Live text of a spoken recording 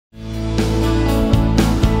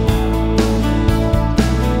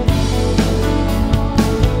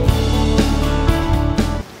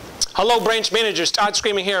Hello branch managers, Todd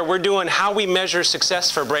Screaming here. We're doing how we measure success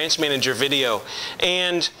for branch manager video.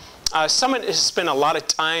 And Summit has spent a lot of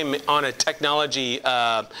time on a technology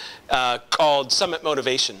called Summit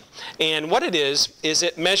Motivation. And what it is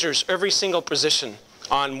it measures every single position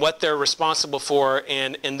on what they're responsible for,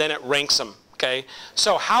 and then it ranks them. Okay?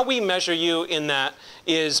 So how we measure you in that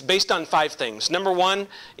is based on 5 things. Number 1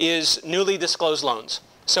 is newly disclosed loans.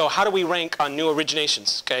 So how do we rank on new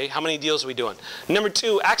originations? Okay, how many deals are we doing? Number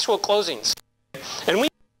 2, actual closings. And we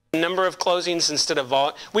number of closings instead of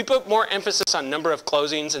volume. We put more emphasis on number of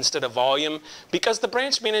closings instead of volume because the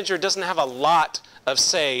branch manager doesn't have a lot of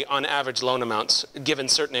say on average loan amounts given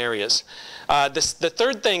certain areas. The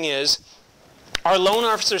third thing is, are loan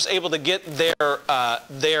officers able to get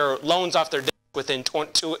their loans off their desk within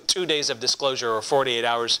 2 days of disclosure or 48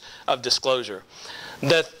 hours of disclosure?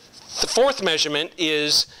 The fourth measurement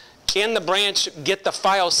is, can the branch get the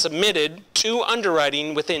file submitted to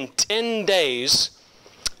underwriting within 10 days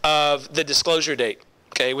of the disclosure date?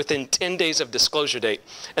 Okay, within 10 days of disclosure date.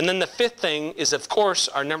 And then the fifth thing is, of course,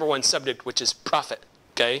 our number 1 subject, which is profit.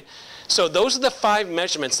 Okay, so those are the 5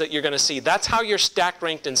 measurements that you're going to see. That's how you're stack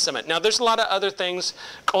ranked in Summit. Now, there's a lot of other things,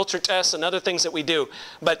 culture tests and other things that we do,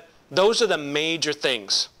 but those are the major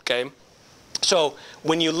things. Okay. So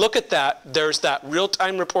when you look at that, there's that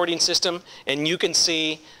real-time reporting system, and you can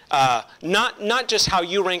see not just how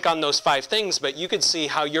you rank on those 5 things, but you can see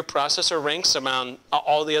how your processor ranks among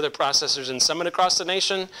all the other processors in Summit across the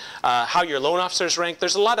nation, how your loan officers rank.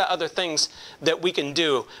 There's a lot of other things that we can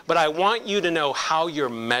do, but I want you to know how you're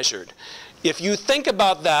measured. If you think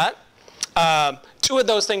about that, 2 of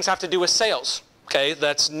those things have to do with sales. Okay,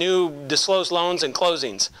 that's new disclosed loans and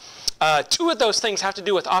closings. 2 of those things have to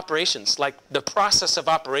do with operations, like the process of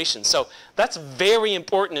operations. So that's very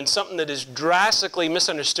important, and something that is drastically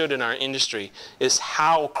misunderstood in our industry is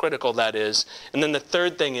how critical that is. And then the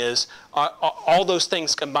third thing is, all those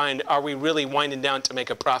things combined, are we really winding down to make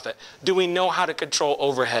a profit? Do we know how to control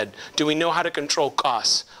overhead? Do we know how to control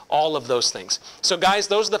costs? All of those things. So guys,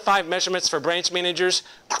 those are the 5 measurements for branch managers.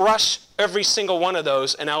 Crush every single one of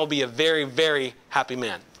those, and I will be a very, very happy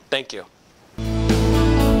man. Thank you.